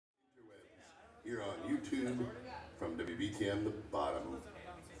here on YouTube from WBTM The Bottom.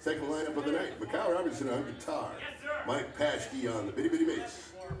 Second lineup of the night, Mikial Robertson on guitar, Mike Paschke on the bitty bitty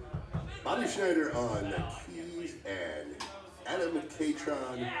bass, Bobby Schneider on the keys, and Adam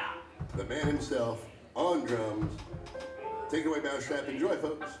Catron, the man himself, on drums. Take it away, Mousetrap. Enjoy,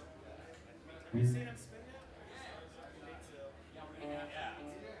 folks. Have you seen him spin yet? Yeah.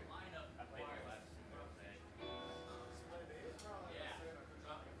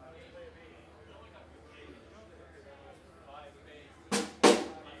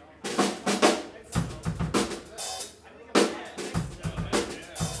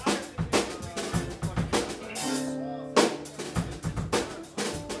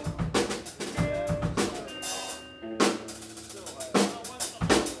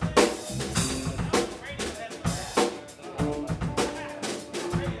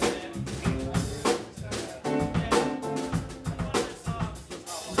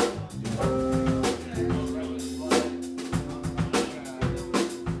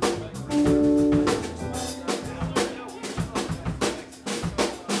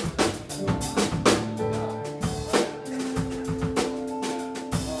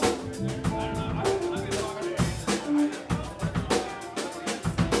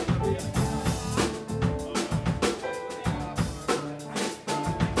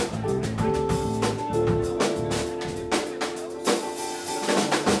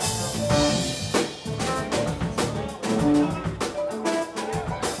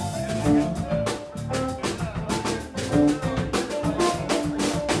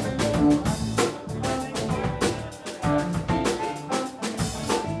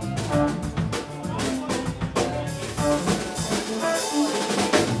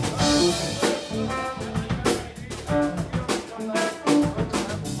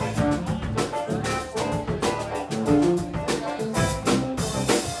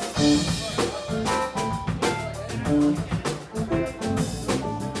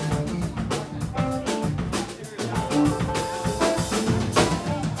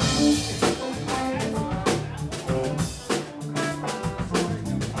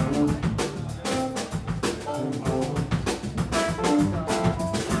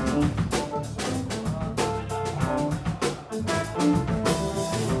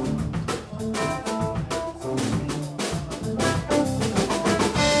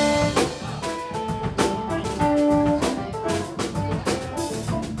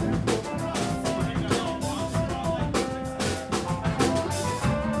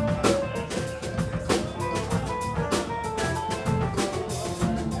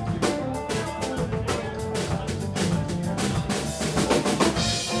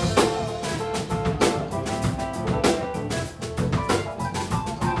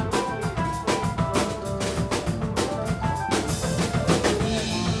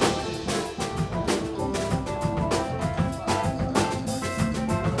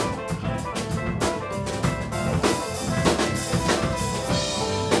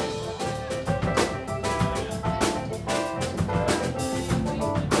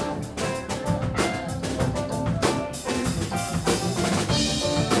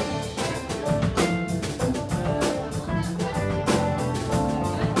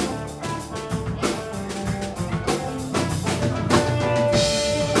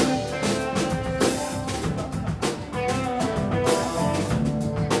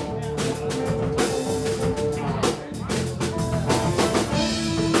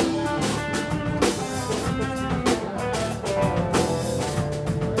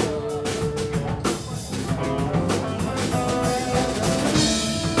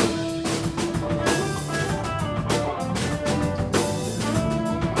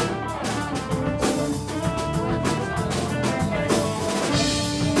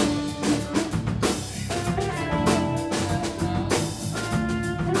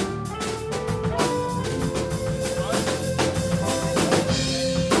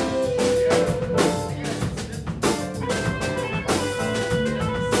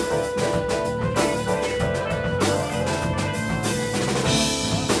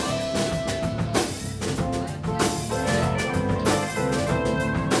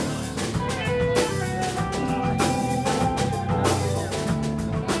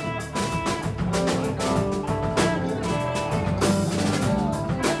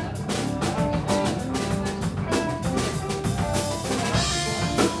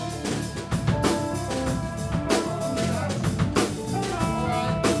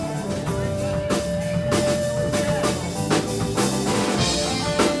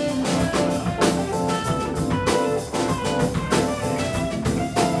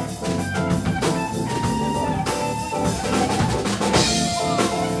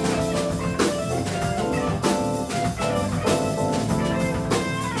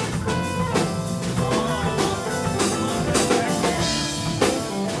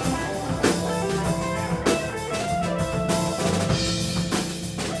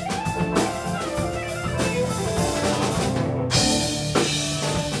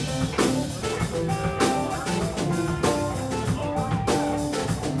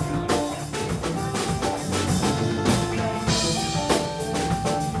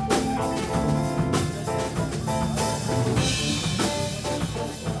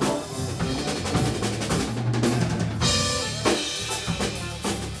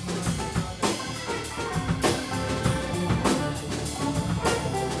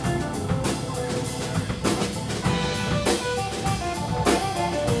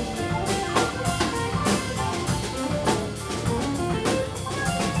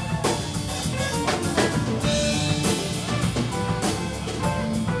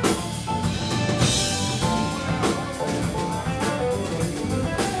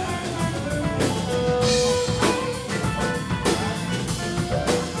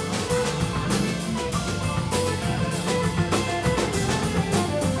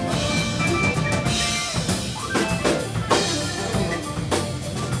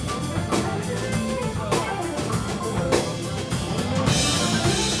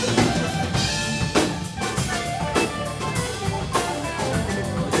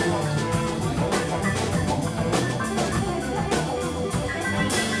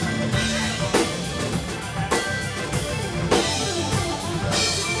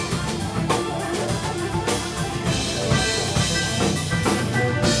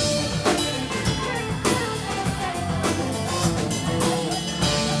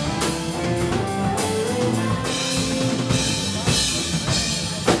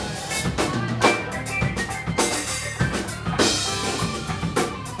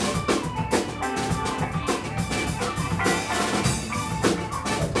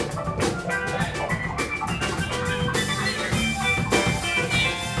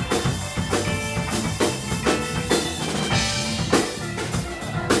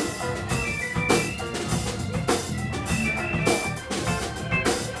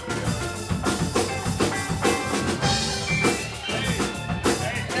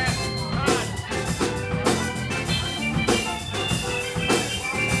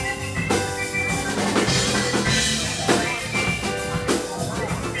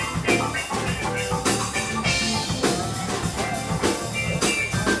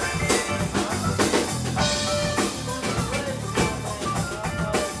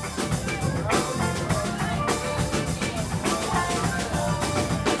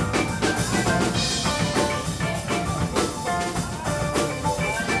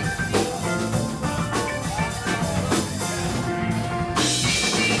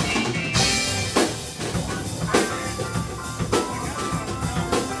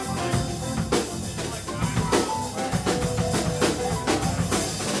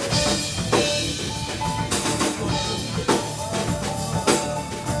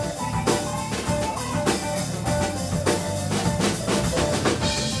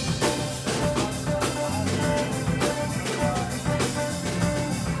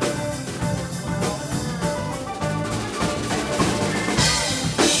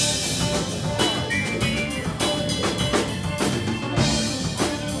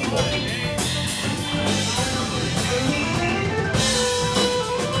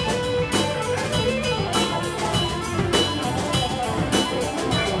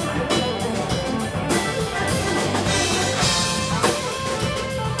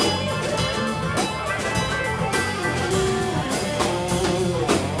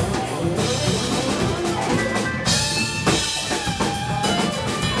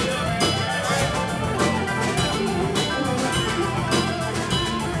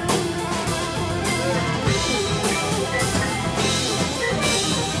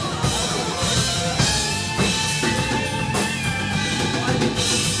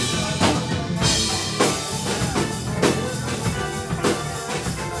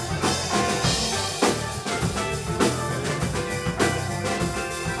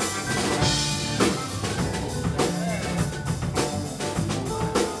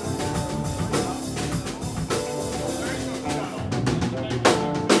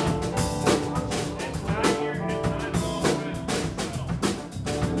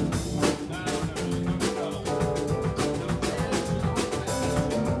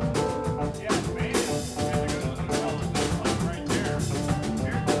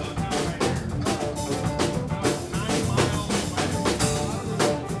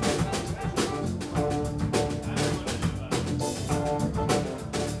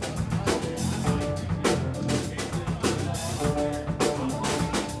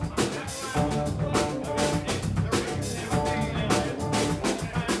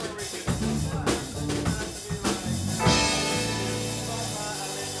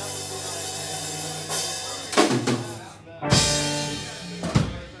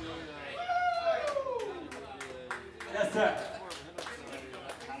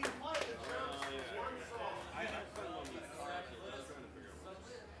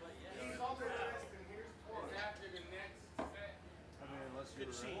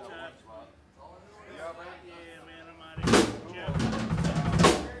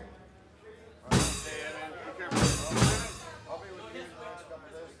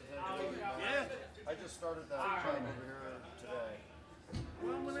 just started that job over here today.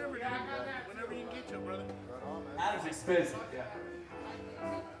 Well, whenever you can get to, brother. Right on, man. That is expensive, yeah.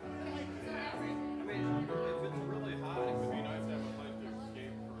 I mean, if it's really hot, it would be nice to have a place to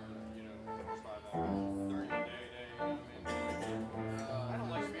escape for, you know, 5 hours, 30 a day. I mean, I don't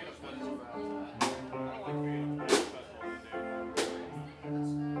like being a festival. I don't like being a festival in the day.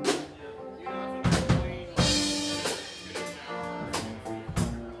 You know, if it's clean, get a shower,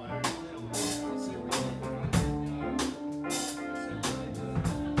 relax.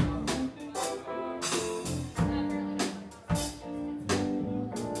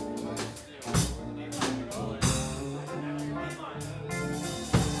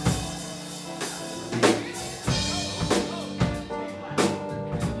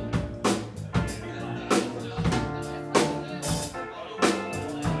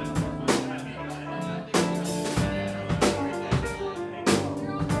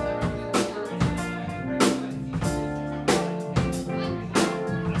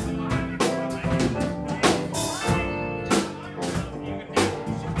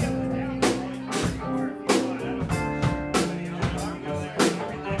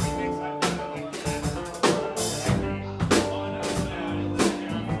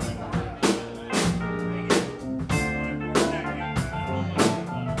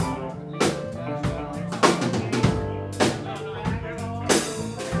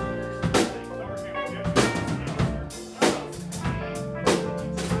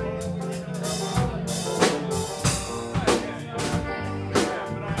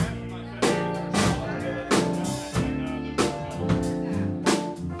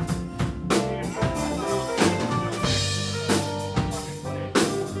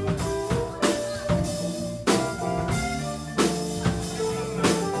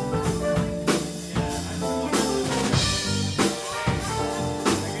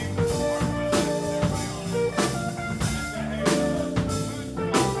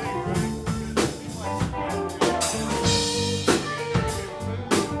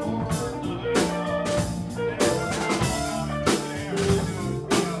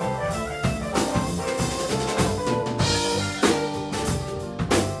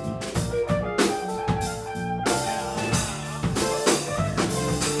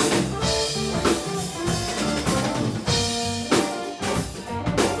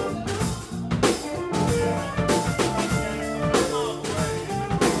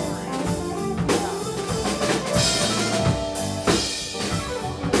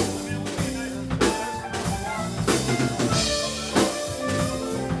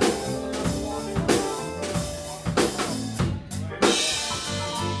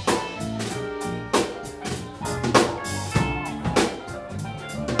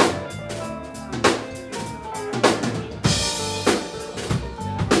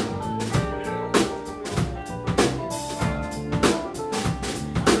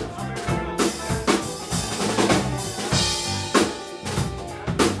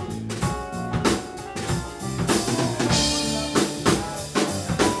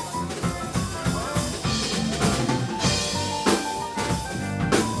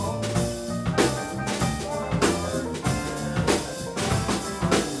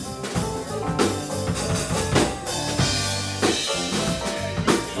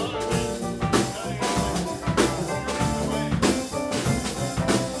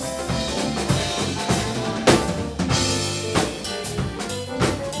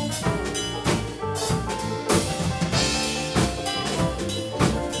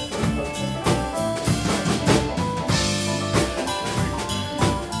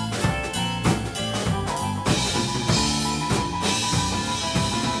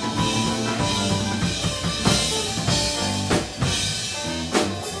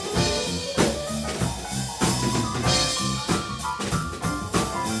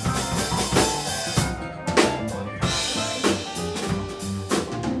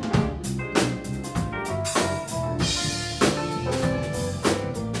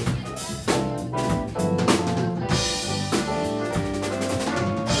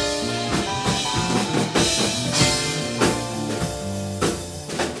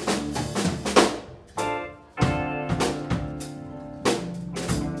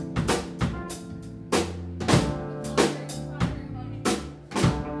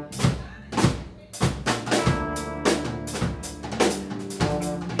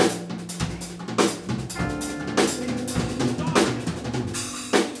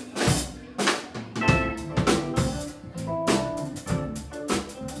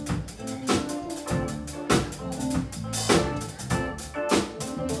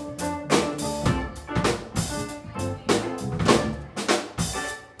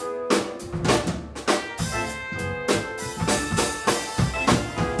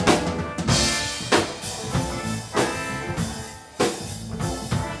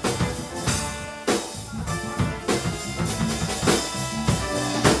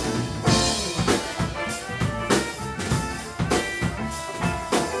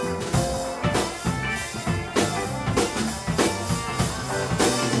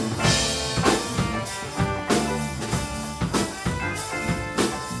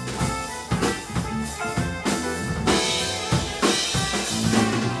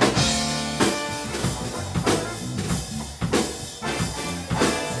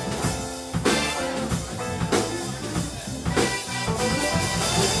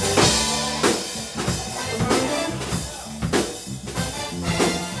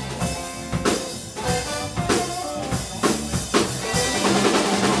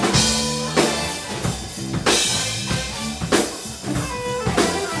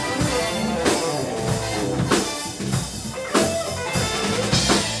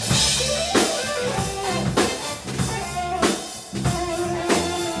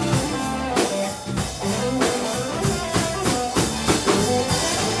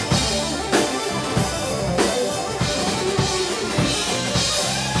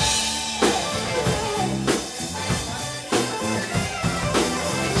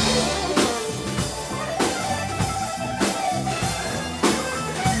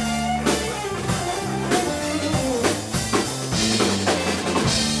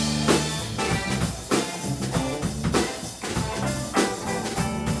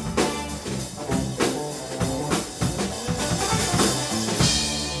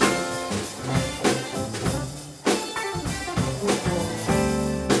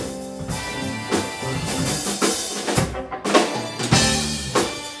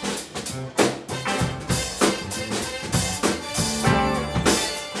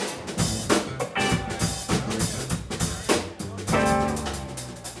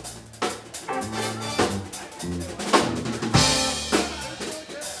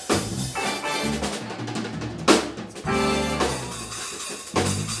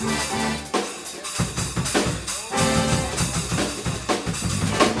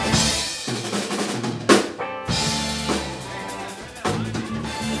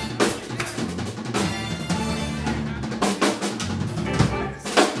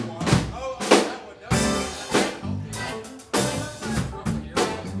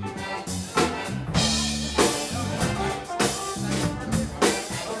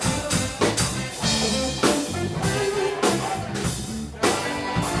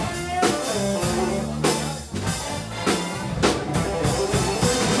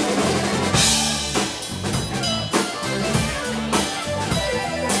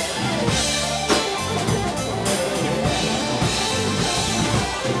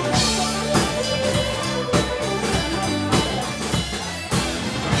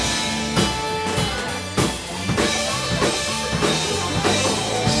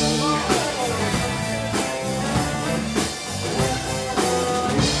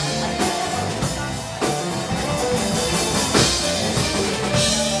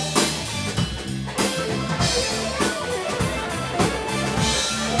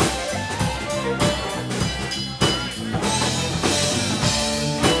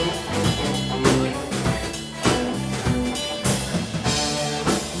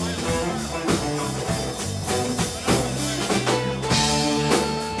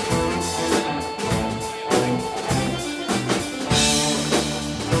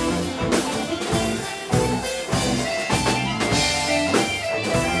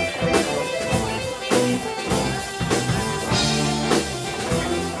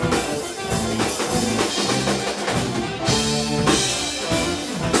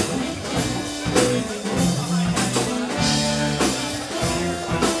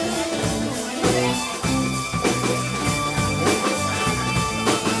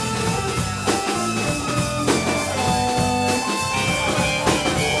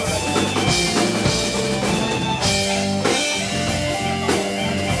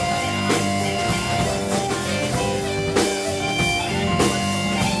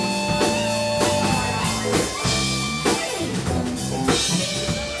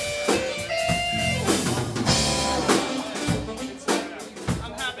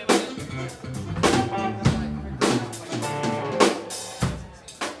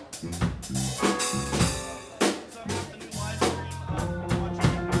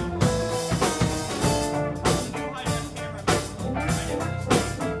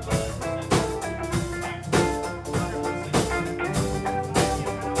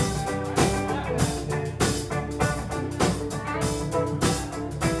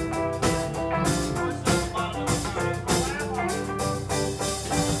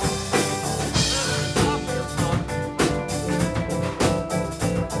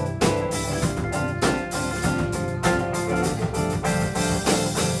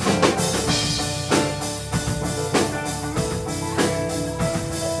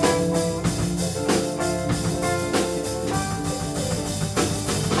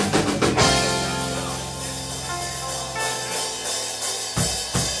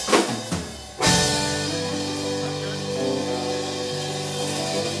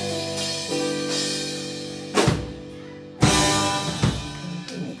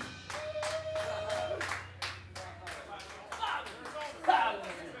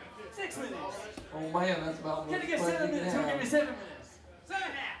 Oh man, that's about Can what I get 7 minutes? Who give me 7 minutes? 7.5.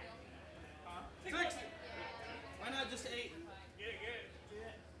 6. Why not just 8? Get it.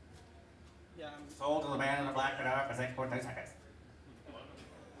 Yeah, Sold to the man in the black guitar for 6.2 seconds.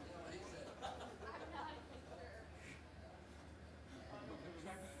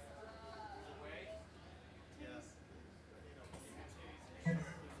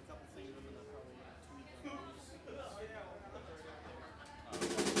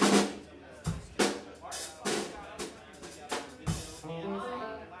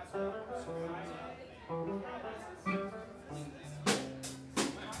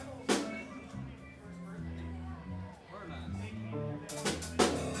 Very nice.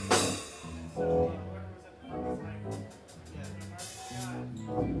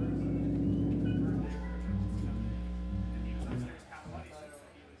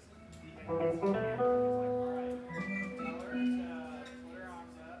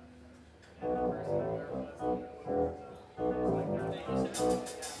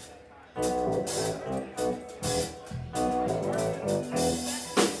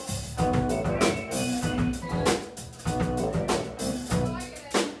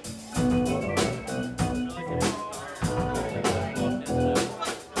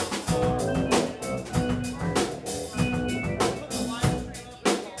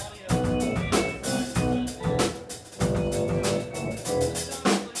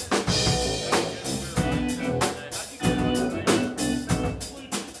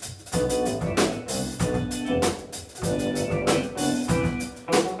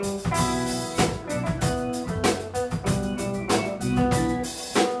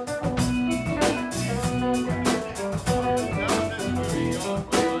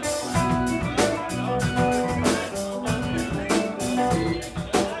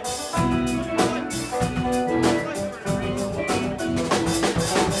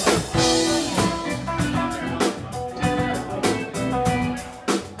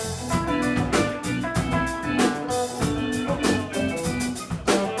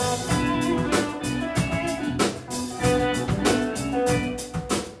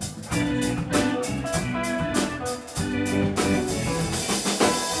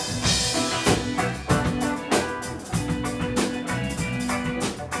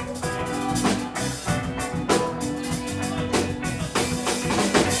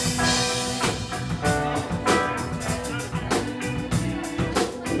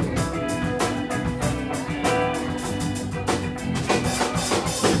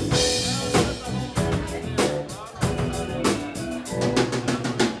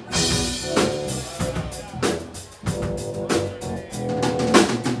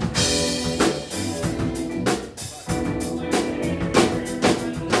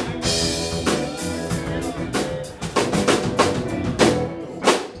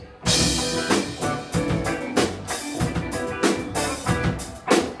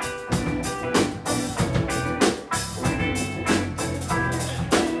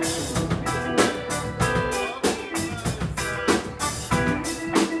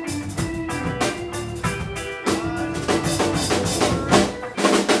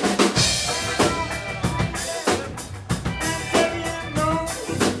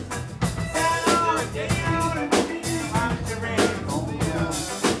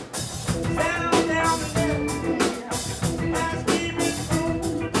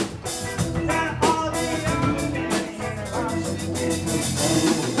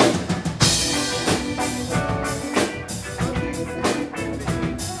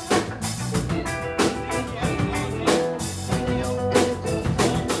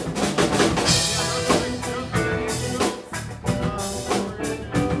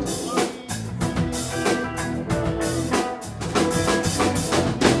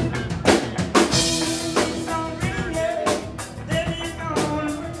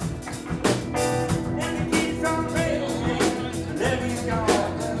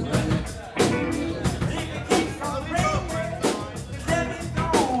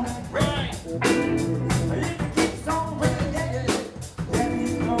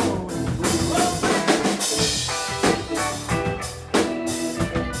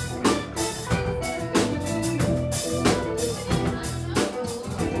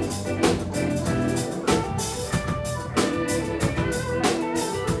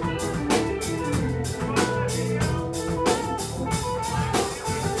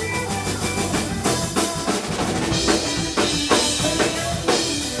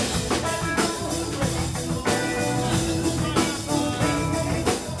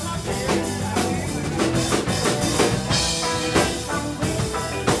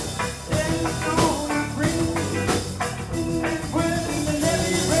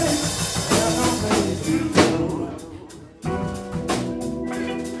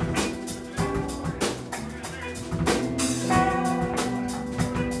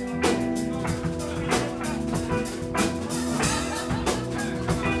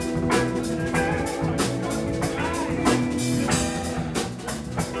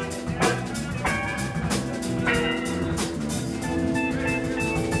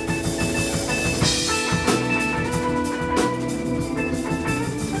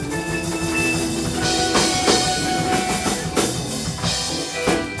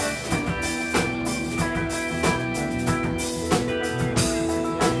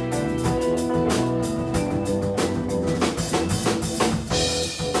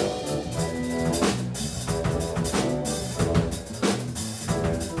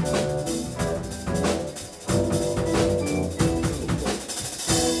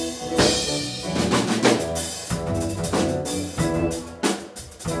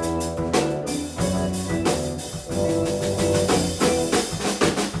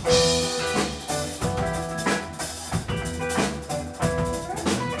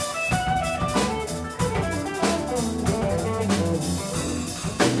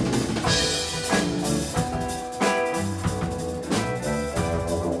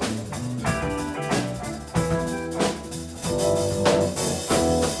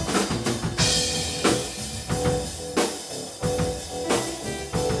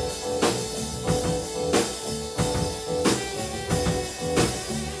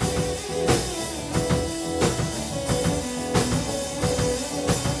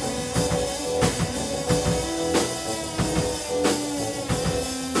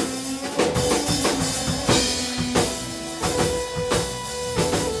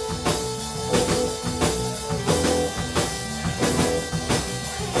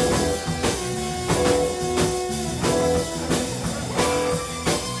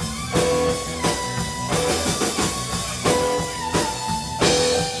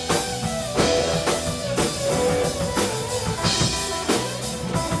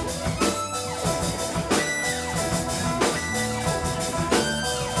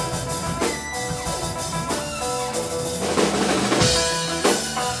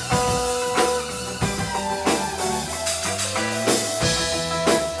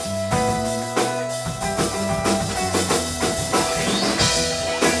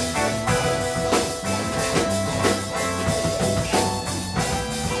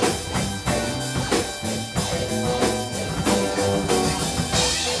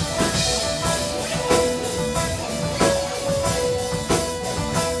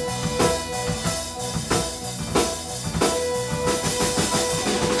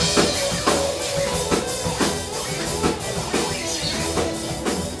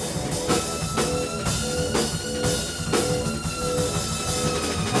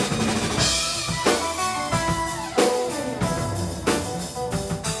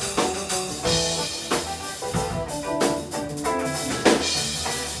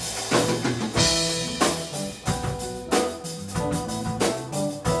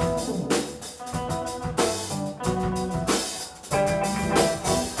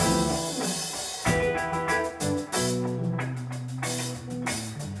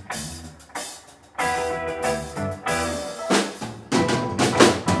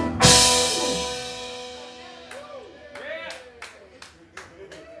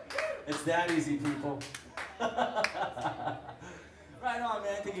 It's that easy, people. Right on,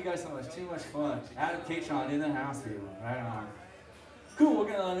 man. Thank you guys so much. Too much fun. Adam Catron in the house, people. Right on. Cool.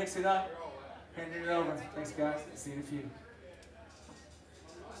 We're gonna mix it up. Handing it over. Thanks, guys. See you in a few.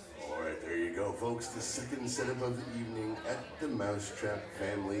 All right, there you go, folks. The second setup of the evening at the Mousetrap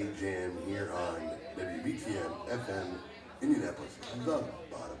Family Jam here on WBTM FM Indianapolis. The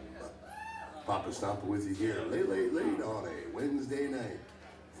bottom up. Papa Stomper with you here, late on a Wednesday night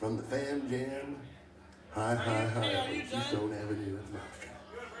from the Fam Jam. Hi, Keystone Avenue at the Mousetrap.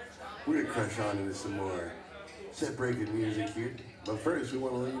 We're gonna crush on into some more set-breaking music here, but first we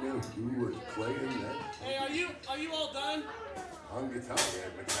want to let you know who was playing that. Hey, are you all done? On guitar,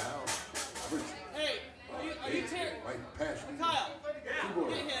 Mikial, Robertson. Hey, are you tearing? Mike Paschke. Kyle, Keyboard,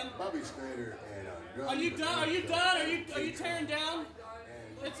 get him. Schneider, and on drums. Are you done? Are you done? Are you tearing down?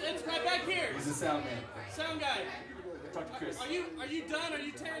 It's right back here. He's the sound man. Sound guy. Talk to Chris. Are you done? Are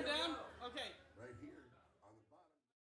you tearing down?